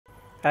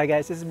Hi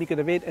guys, this is Miko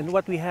David, and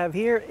what we have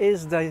here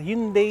is the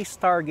Hyundai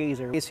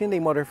Stargazer. It's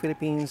Hyundai Motor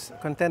Philippines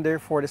contender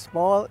for the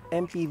small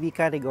MPV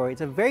category.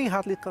 It's a very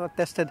hotly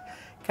contested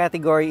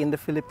category in the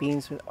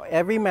Philippines, with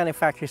every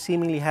manufacturer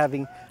seemingly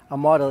having a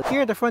model.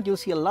 Here at the front, you'll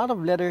see a lot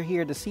of leather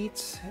here, the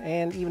seats,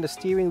 and even the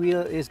steering wheel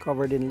is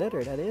covered in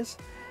leather, that is.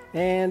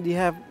 And you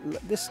have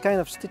this kind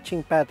of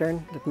stitching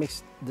pattern that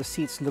makes the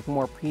seats look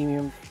more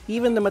premium.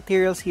 Even the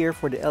materials here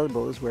for the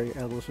elbows, where your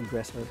elbows will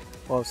rest, are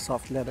all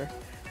soft leather.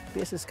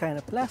 This is kind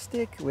of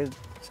plastic with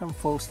some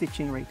faux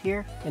stitching right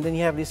here. And then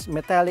you have this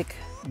metallic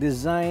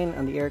design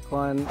on the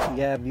aircon.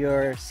 You have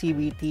your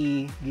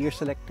CVT gear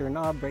selector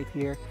knob right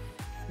here.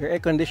 Your air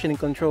conditioning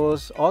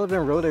controls, all of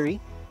them rotary.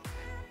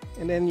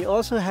 And then you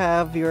also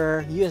have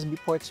your USB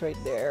ports right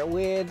there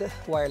with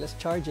wireless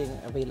charging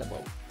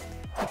available.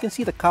 You can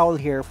see the cowl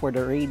here for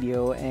the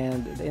radio,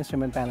 and the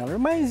instrument panel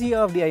reminds you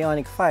of the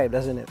Ioniq 5,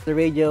 doesn't it? The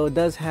radio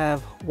does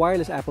have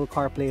wireless Apple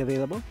CarPlay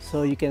available,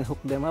 so you can hook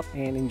them up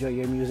and enjoy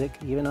your music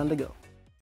even on the go.